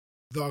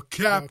The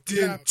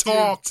Captain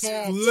Talks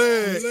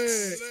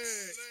Flicks.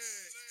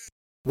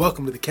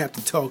 Welcome to the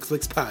Captain Talks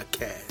Flicks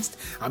podcast.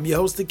 I'm your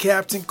host, the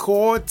Captain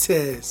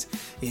Cortez,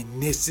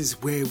 and this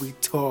is where we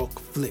talk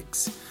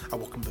flicks. I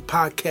welcome to the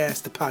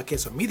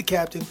podcast where me, the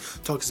Captain,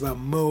 talks about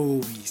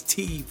movies,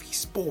 TV,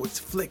 sports,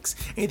 flicks,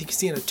 anything you can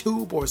see on a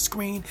tube or a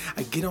screen.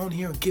 I get on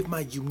here and give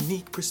my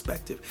unique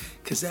perspective,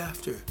 because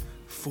after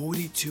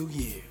 42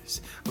 years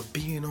of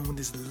being on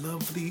this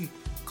lovely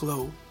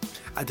globe,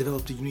 I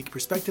developed a unique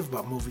perspective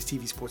about movies,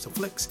 TV, sports, and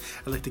flicks.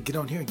 I like to get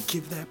on here and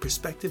give that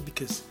perspective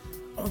because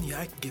only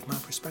I can give my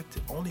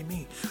perspective. Only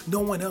me.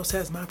 No one else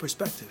has my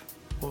perspective.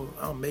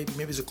 Well, maybe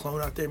there's a clone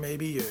out there, or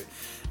maybe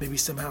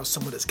somehow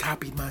someone has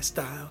copied my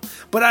style.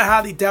 But I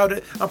highly doubt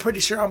it. I'm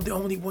pretty sure I'm the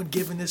only one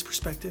giving this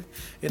perspective.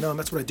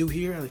 That's what I do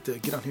here. I like to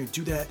get on here and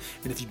do that.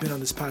 And if you've been on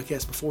this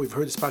podcast before, you've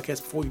heard this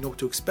podcast before, you know what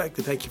to expect.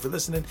 And thank you for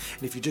listening.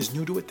 And if you're just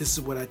new to it, this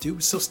is what I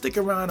do. So stick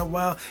around a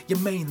while. You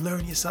may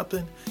learn you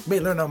something. You may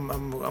learn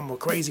I'm a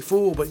crazy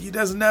fool, but you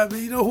doesn't have,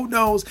 who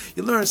knows?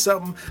 You learn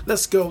something.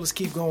 Let's go. Let's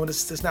keep going.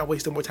 Let's not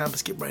waste no more time.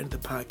 Let's get right into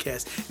the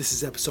podcast. This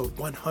is episode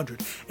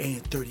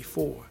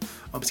 134.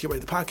 Let's get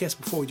right to the podcast.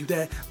 Before we do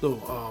that,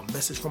 little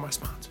message from our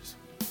sponsors.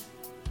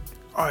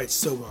 All right,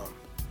 so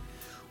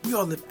we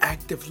all live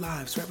active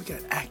lives, right? We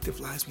got active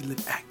lives. We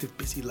live active,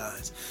 busy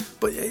lives.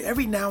 But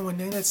every now and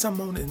then, at some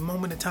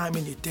moment in time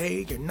in your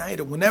day, your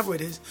night, or whenever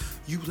it is,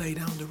 you lay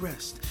down to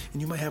rest.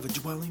 And you might have a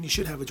dwelling. You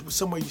should have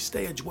somewhere you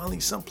stay, a dwelling,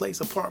 someplace,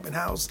 apartment,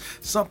 house,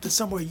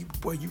 somewhere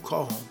where you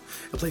call home,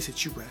 a place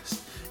that you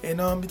rest. And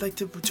you like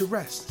to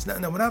rest.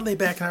 Now, when I lay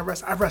back and I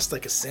rest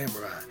like a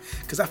samurai.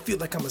 Because I feel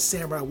like I'm a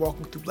samurai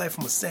walking through life.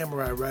 I'm a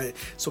samurai, right?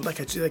 So like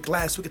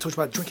last week I told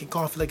you about drinking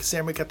coffee like a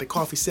samurai. Got the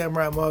coffee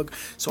samurai mug.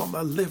 So I'm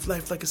going to live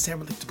life like a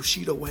samurai, like the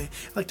Bushido way.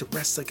 I like to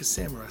rest like a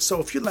samurai. So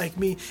if you're like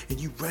me and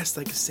you rest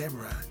like a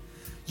samurai,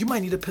 you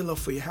might need a pillow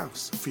for your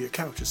house, for your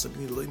couch or something.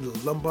 You need a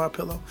lumbar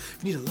pillow.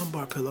 If you need a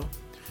lumbar pillow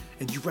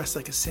and you rest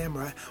like a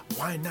samurai,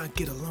 why not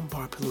get a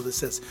lumbar pillow that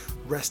says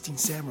Resting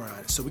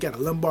Samurai? So we got a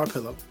lumbar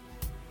pillow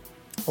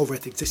over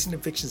at the Existing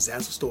and Fiction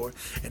Zazzle store,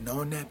 and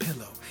on that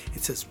pillow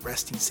it says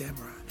Resting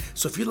Samurai.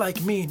 So if you're like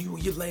me and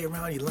you lay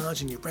around, you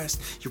lounge and you're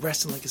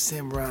resting like a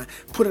samurai,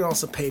 put it on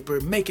some paper,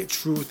 make it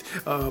truth,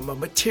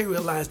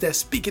 materialize that,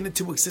 speak it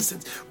into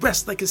existence,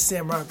 rest like a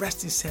samurai,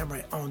 Resting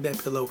Samurai on that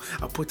pillow.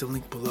 I'll put the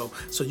link below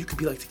so you can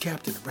be like the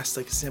Captain and rest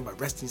like a samurai,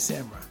 Resting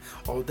Samurai,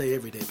 all day,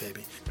 every day,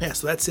 baby. Yeah,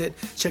 so that's it.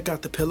 Check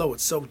out the pillow.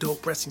 It's so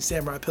dope. Resting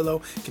Samurai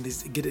pillow. You can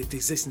get it at the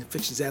Existing and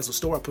Fiction Zazzle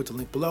store. I'll put the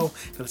link below.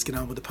 Now let's get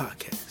on with the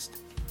podcast.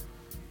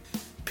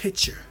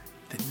 Picture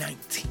the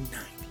 1990s.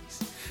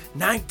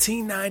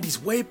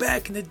 1990s, way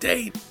back in the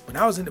day. When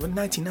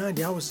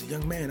 1990, I was a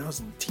young man. I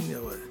was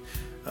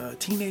a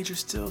teenager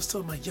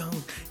still my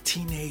young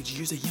teenage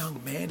years. A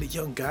young man, a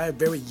young guy,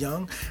 very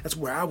young. That's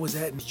where I was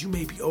at. And you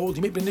may be old.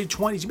 You may be in your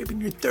 20s. You may be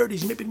in your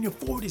 30s. You may be in your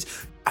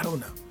 40s. I don't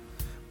know.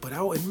 But in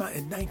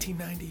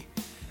 1990,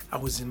 I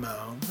was in my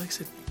like I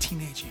said,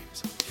 teenage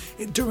years.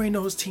 And during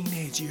those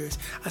teenage years,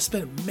 I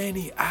spent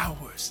many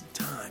hours of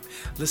time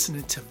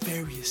listening to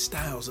various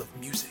styles of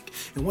music.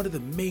 And one of the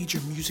major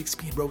musics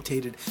being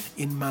rotated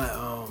in my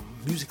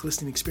music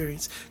listening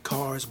experience,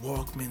 cars,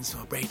 Walkmans,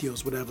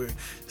 radios, whatever,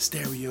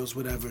 stereos,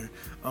 whatever,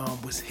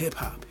 was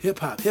hip-hop,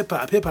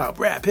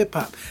 rap,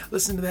 hip-hop.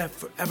 Listen to that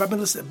forever. I've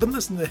been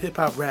listening to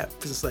hip-hop rap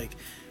since like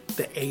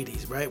the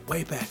 80s, right?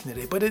 Way back in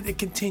the day. But it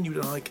continued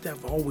on.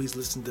 I've always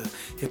listened to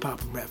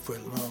hip-hop and rap for a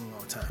long,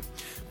 long time.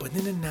 But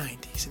in the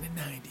 90s,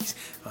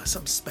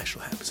 something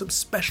special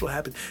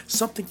happened.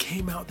 Something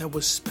came out that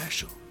was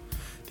special.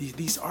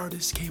 These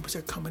artists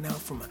they're coming out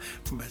from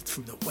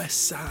the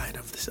west side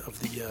of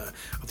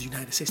the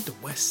United States, the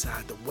west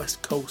side, the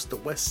west coast, the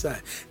west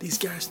side. These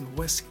guys from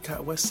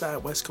the west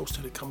side, west coast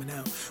started coming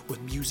out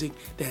with music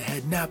that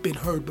had not been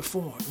heard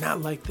before.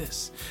 Not like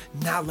this,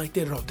 not like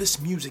that at all. This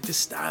music, this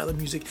style of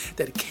music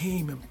that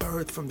came and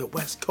birthed from the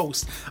west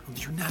coast of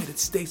the United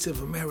States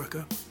of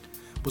America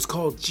was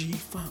called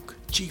G-Funk.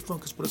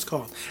 G-Funk is what it's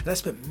called. And I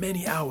spent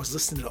many hours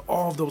listening to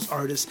all of those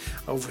artists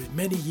over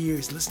many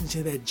years, listening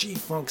to that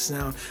G-Funk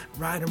sound,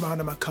 riding around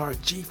in my car,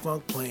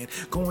 G-Funk playing,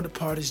 going to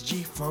parties,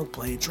 G-Funk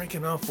playing,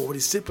 drinking on 40,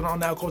 sipping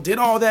on alcohol, did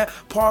all that,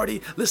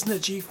 party, listening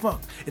to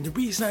G-Funk. And the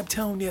reason I'm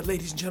telling you that,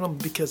 ladies and gentlemen,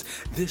 because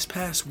this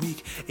past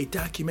week, a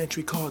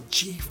documentary called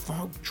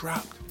G-Funk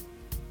dropped.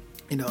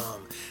 And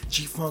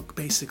G-Funk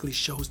basically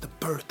shows the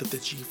birth of the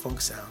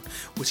G-Funk sound,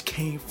 which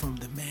came from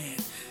the man,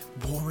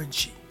 Warren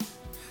G.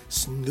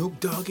 Snoop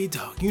Doggy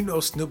Dogg. You know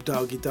Snoop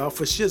Doggy Dogg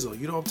for shizzle.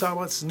 You know what I'm talking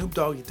about? Snoop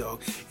Doggy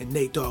Dogg and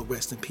Nate Dogg,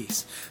 rest in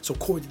peace. So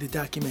according to the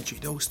documentary,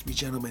 those three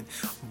gentlemen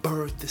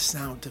birthed the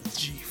sound of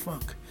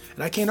G-Funk.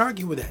 And I can't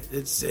argue with that.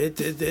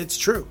 It's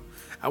true.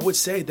 I would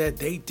say that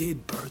they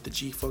did birth the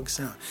G-Funk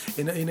sound.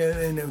 And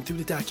through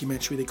the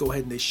documentary, they go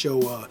ahead and they show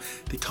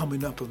the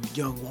coming up of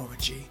young Warren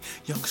G,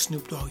 young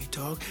Snoop Doggy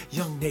Dogg,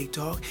 young Nate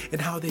Dogg,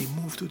 and how they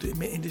moved through the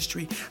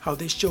industry, how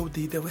they showed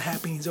the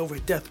happenings over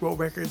at Death Row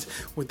Records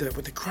with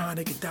the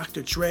Chronic and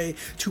Dr. Dre,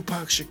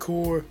 Tupac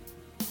Shakur,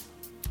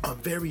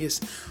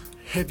 various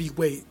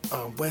heavyweight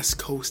West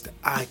Coast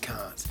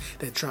icons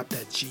that dropped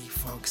that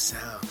G-Funk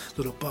sound.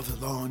 Little Above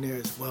the Law in there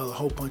as well. A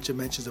whole bunch of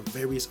mentions of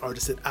various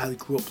artists that I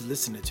grew up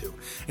listening to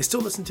and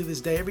still listen to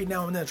this day. Every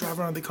now and then I drive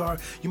around the car,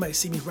 you might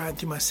see me riding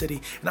through my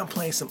city and I'm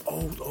playing some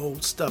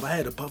old stuff. I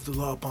had Above the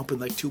Law bumping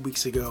like 2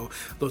 weeks ago,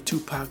 little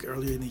Tupac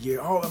earlier in the year.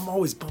 Oh, I'm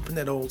always bumping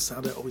that old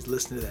sound. I always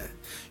listen to that.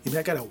 You know,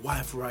 I got a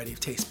wide variety of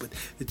tastes, but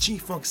the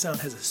G-Funk sound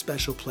has a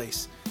special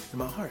place in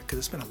my heart because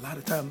I spent a lot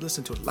of time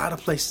listening to a lot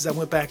of places I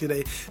went back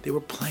today. They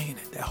were playing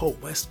it. That whole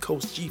West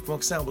Coast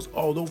G-Funk sound was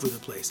all over the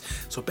place.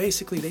 So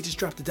basically, they just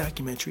dropped a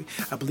documentary.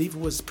 I believe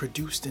it was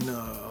produced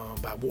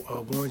by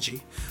Warren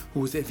G.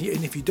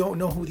 If you don't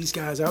know who these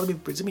guys are,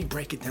 let me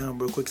break it down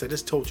real quick because I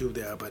just told you who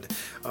they are. But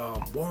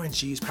Warren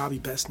G is probably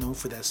best known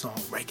for that song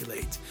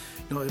Regulate.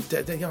 You know, you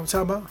know what I'm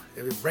talking about?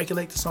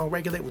 Regulate, the song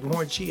Regulate with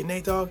Warren G and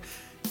Nate Dogg.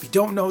 If you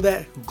don't know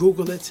that,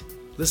 Google it.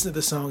 Listen to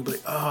the song and be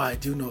like, oh, I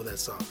do know that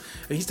song.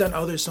 And he's done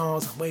other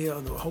songs, a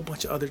whole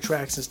bunch of other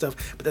tracks and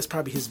stuff, but that's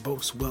probably his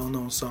most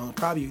well-known song.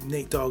 Probably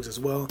Nate Dogg's as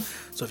well.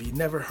 So if you've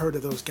never heard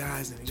of those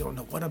guys and you don't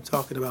know what I'm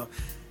talking about,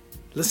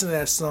 listen to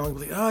that song and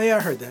be like, oh yeah, I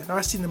heard that. Oh,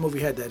 I seen the movie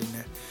had that in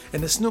there.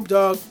 And the Snoop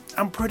Dogg,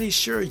 I'm pretty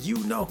sure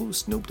you know who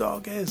Snoop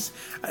Dogg is.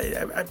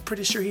 I'm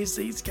pretty sure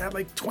he's got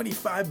like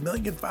 25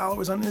 million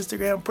followers on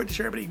Instagram. I'm pretty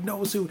sure everybody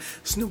knows who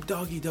Snoop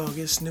Doggy Dogg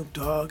is. Snoop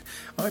Dogg.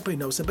 Everybody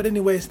knows him. But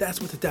anyways,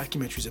 that's what the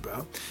documentary's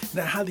about. And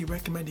I highly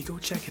recommend you go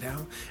check it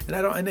out.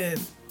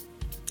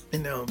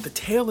 The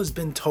tale has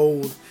been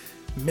told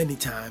many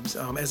times.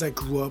 As I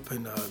grew up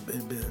and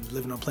been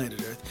living on planet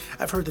Earth,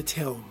 I've heard the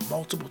tale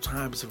multiple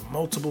times from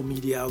multiple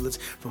media outlets,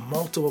 from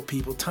multiple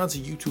people, tons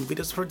of YouTube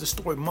videos. I've heard the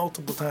story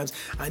multiple times.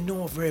 I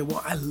know it very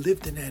well. I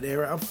lived in that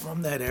era. I'm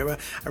from that era.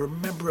 I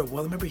remember it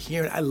well. I remember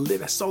hearing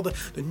it. I saw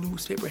the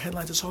newspaper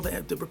headlines. I saw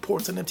the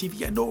reports on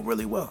MTV. I know it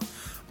really well.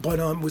 But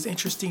it was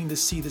interesting to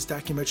see this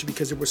documentary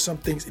because there were some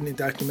things in the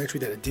documentary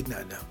that I did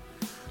not know.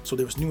 So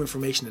there was new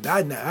information that I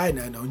had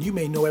not known. You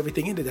may know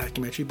everything in the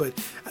documentary, but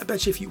I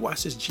bet you if you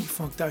watch this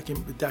G-Funk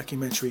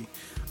documentary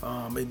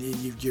and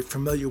you're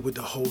familiar with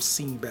the whole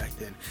scene back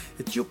then,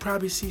 that you'll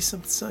probably hear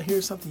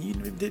something you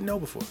didn't know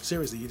before.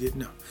 Seriously, you didn't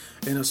know.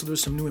 And so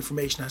there's some new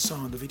information I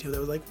saw in the video that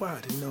was like, wow,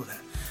 I didn't know that.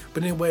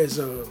 But anyways,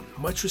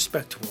 much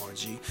respect to Warren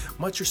G.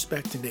 Much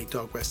respect to Nate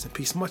Dogg, rest in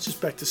peace. Much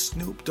respect to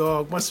Snoop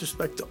Dogg. Much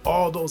respect to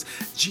all those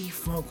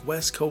G-Funk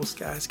West Coast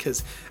guys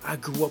because I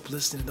grew up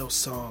listening to those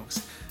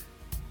songs.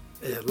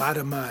 A lot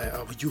of my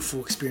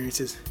youthful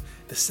experiences,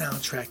 the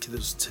soundtrack to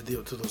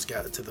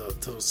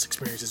those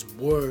experiences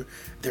were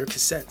their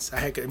cassettes.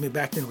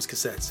 Back then it was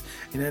cassettes,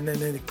 and then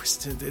it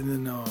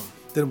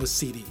was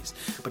CDs.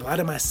 But a lot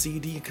of my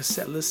CD and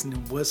cassette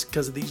listening was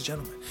because of these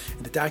gentlemen.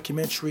 And the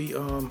documentary,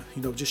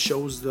 just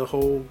shows the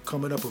whole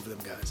coming up of them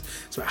guys.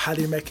 So I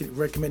highly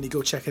recommend you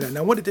go check it out.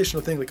 Now, one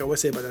additional thing, like I always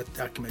say about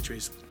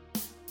documentaries,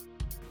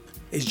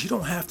 is you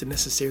don't have to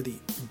necessarily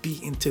be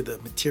into the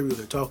material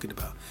they're talking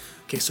about.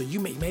 Okay, so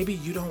maybe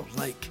you don't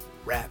like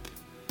rap.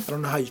 I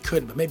don't know how you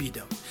couldn't, but maybe you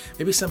don't.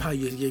 Maybe somehow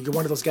you're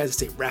one of those guys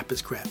that say rap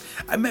is crap.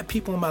 I met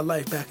people in my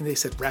life back and they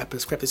said rap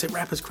is crap. They said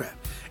rap is crap.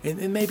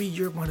 And maybe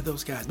you're one of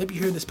those guys. Maybe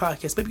you're hearing this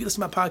podcast. Maybe you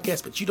listen to my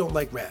podcast, but you don't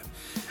like rap.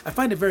 I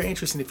find it very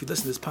interesting if you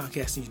listen to this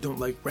podcast and you don't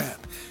like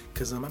rap,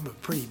 because I'm a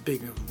pretty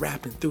big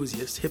rap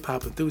enthusiast,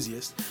 hip-hop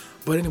enthusiast.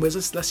 But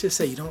anyways, let's just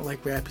say you don't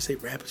like rap. You say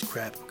rap is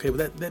crap. Okay,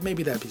 well, that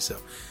maybe that'd be so.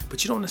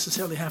 But you don't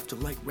necessarily have to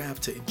like rap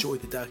to enjoy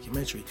the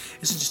documentary.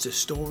 This is just a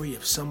story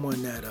of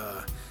someone that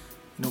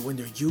when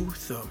they're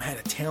youth, had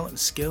a talent and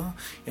skill,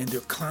 and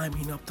they're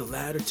climbing up the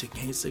ladder to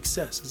gain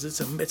success. It's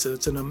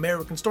an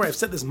American story. I've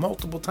said this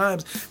multiple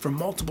times from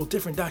multiple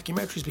different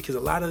documentaries because a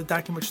lot of the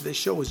documentaries they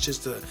show is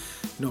just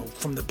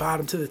from the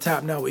bottom to the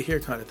top, now we're here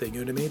kind of thing.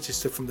 You know what I mean?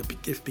 Just from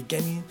the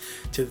beginning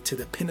to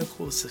the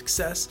pinnacle of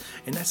success,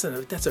 and that's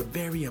a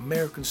very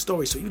American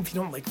story. So even if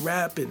you don't like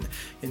rap and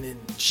then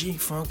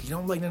G-Funk, you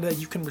don't like none of that,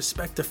 you can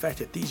respect the fact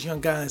that these young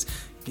guys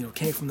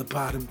came from the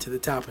bottom to the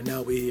top, and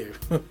now we're here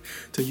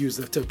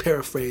to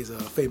paraphrase a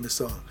famous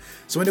song.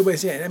 So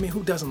anyways, yeah, I mean,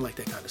 who doesn't like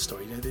that kind of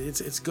story?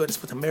 It's good.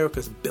 It's what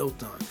America's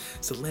built on.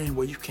 It's a land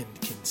where you can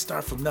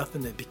start from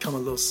nothing and become a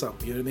little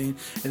something, you know what I mean?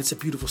 And it's a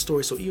beautiful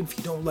story. So even if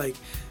you don't like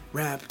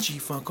rap,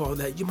 G-Funk, all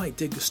that, you might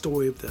dig the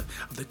story of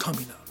the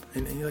coming up.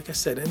 And like I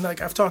said, and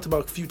like I've talked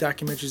about a few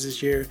documentaries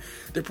this year,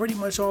 they're pretty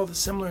much all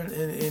similar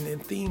in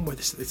theme, where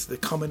it's the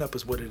coming up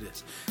is what it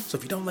is. So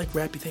if you don't like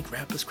rap, you think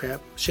rap is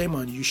crap, shame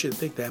on you. You shouldn't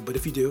think that. But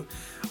if you do,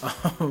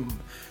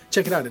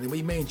 check it out anyway.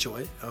 You may enjoy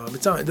it.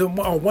 It's on.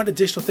 One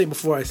additional thing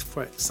before I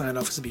sign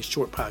off. This will be a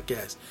short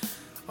podcast.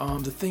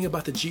 The thing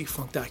about the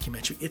G-Funk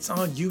documentary, it's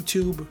on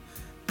YouTube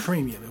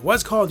Premium. It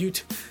was called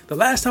YouTube. The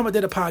last time I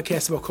did a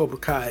podcast about Cobra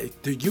Kai,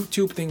 the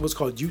YouTube thing was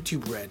called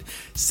YouTube Red.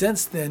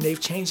 Since then,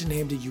 they've changed the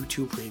name to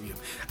YouTube Premium.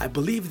 I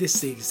believe this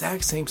is the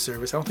exact same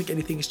service. I don't think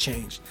anything has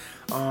changed.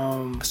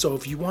 So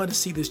if you want to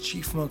see this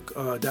G-Funk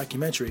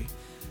documentary,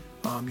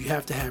 you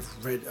have to have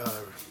Red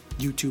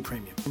YouTube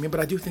Premium.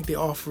 But I do think they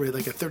offer it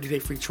like a 30-day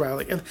free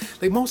trial.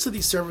 Like most of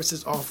these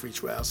services offer free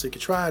trials, so you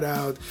can try it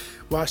out,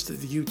 watch the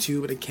YouTube,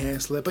 and then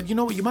cancel it. But you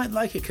know what? You might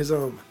like it because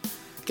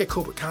Get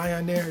Cobra Kai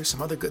on there.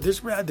 Some other good.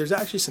 There's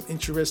actually some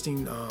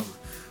interesting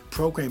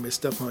programming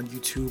stuff on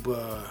YouTube.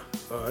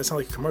 It's not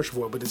like a commercial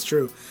for it, but it's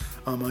true.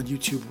 On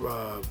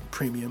YouTube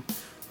Premium.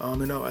 I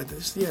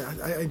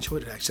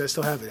enjoyed it actually. I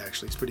still have it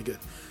actually. It's pretty good.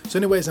 So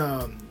anyways,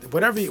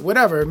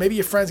 whatever. Maybe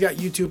your friends got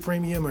YouTube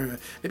Premium, or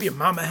maybe your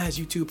mama has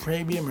YouTube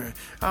Premium, or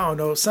I don't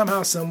know.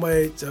 Somehow, some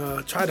way,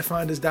 try to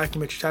find this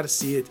documentary. Try to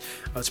see it.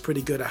 It's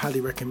pretty good. I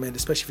highly recommend it,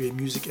 especially if you're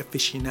a music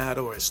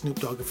aficionado or a Snoop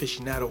Dogg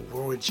aficionado,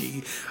 Warren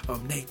G,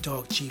 Nate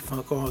Dogg,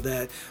 G-Funk, all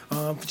that.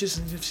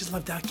 Just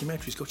love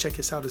documentaries. Go check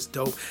this out. It's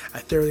dope. I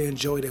thoroughly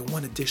enjoyed it.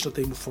 One additional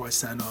thing before I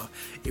sign off.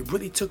 It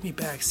really took me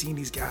back seeing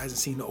these guys and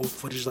seeing the old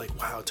footage. Like,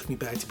 wow, it took me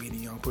back to being a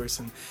young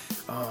person,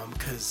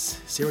 because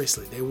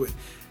seriously, they were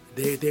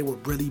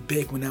really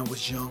big when I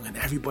was young, and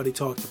everybody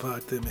talked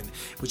about them, and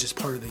it was just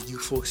part of the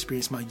youthful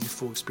experience, my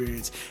youthful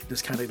experience. It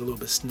was kind of like a little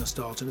bit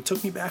nostalgia, and it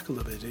took me back a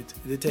little bit. It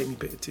did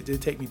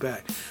take me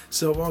back.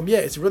 So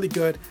it's really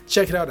good.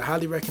 Check it out. I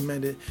highly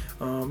recommend it.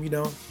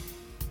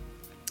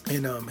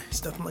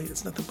 It's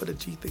nothing but a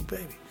G thing,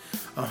 baby.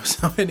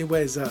 So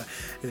anyways,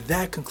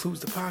 that concludes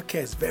the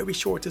podcast. Very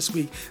short this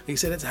week. Like I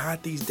said, it's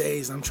hot these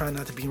days. I'm trying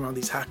not to be around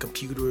these hot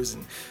computers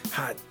and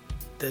hot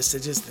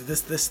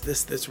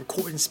this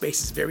recording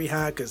space is very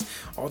hot because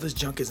all this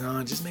junk is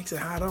on. It just makes it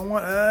hot.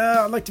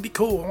 I like to be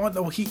cool. I want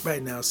no heat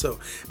right now. So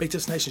make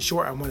this nice and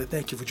short. I want to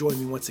thank you for joining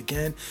me once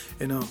again.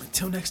 And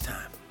until next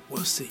time,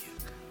 we'll see you.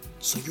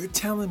 So you're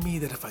telling me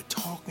that if I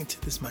talk into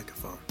this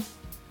microphone,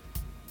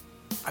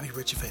 I'll be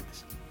rich and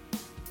famous?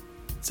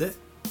 That's it?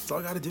 That's all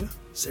I gotta do?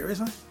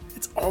 Seriously?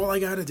 It's all I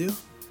gotta do?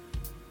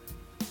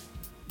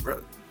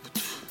 Bro,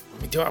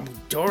 let me do it. I'm gonna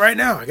do it right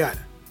now. I got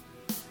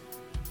it.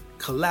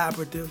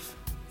 Collaborative,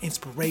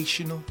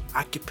 inspirational,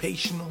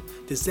 occupational,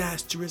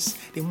 disastrous.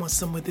 They want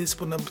some of this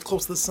when I'm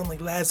close to the sun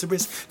like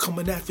Lazarus.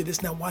 Coming after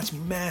this, now watch me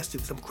master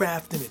this. I'm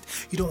crafting it.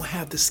 You don't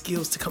have the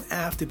skills to come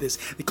after this.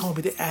 They call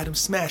me the Atom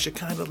Smasher,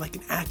 kind of like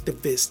an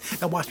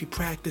activist. Now watch me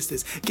practice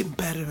this, getting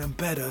better and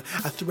better.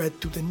 I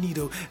thread through the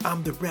needle.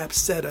 I'm the rap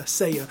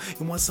sayer.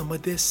 You want some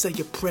of this? Say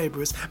your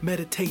prayers.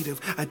 Meditative.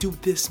 I do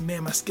this,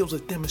 man. My skills are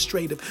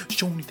demonstrative.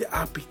 Showing you the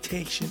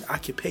occupation,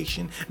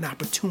 and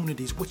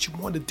opportunities. What you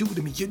want to do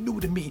to me? You're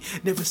new to me.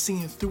 Never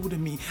seeing through to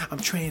me. I'm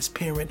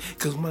transparent,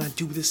 because when I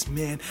do this,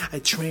 man, I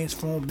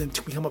transform them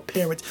to become a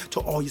parent to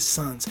all your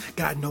sons.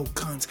 Got no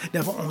guns,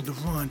 never on the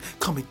run.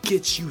 Come and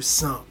get you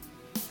some.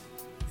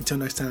 Until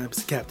next time,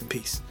 it's the Captain.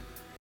 Peace.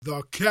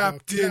 The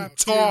Captain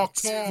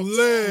Talks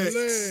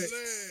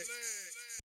Flicks.